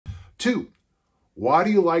2, why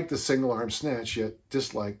do you like the single arm snatch yet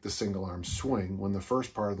dislike the single arm swing when the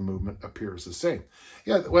first part of the movement appears the same?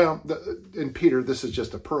 Yeah, well, and Peter, this is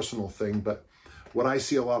just a personal thing, but what I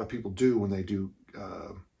see a lot of people do when they do,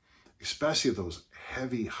 especially those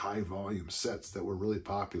heavy, high volume sets that were really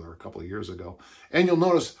popular a couple of years ago, and you'll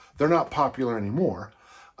notice they're not popular anymore,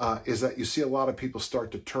 is that you see a lot of people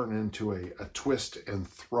start to turn into a twist and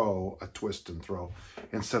throw,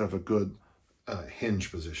 instead of a good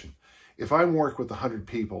hinge position. If I work with 100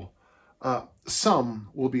 people, some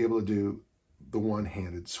will be able to do the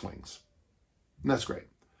one-handed swings. And that's great.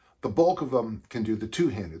 The bulk of them can do the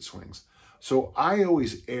two-handed swings. So I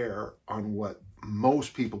always err on what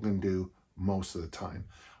most people can do most of the time.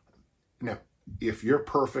 Now, if you're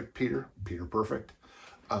perfect, Peter perfect,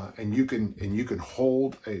 and you can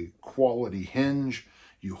hold a quality hinge,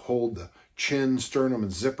 you hold the chin, sternum,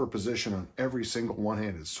 and zipper position on every single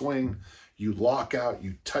one-handed swing, you lock out,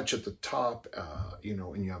 you touch at the top, you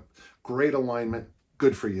know, and you have great alignment,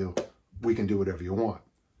 good for you. We can do whatever you want.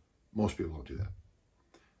 Most people don't do that.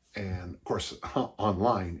 And of course,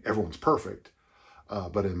 online, everyone's perfect.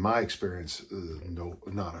 But in my experience, no,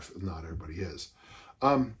 not everybody is.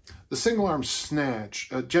 The single arm snatch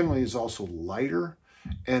generally is also lighter.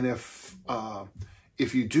 And if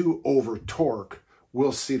you do over torque,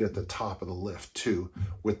 we'll see it at the top of the lift too,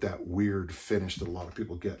 with that weird finish that a lot of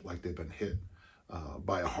people get, like they've been hit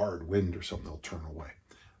by a hard wind or something, they'll turn away.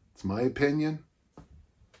 It's my opinion,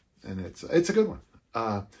 and it's a good one.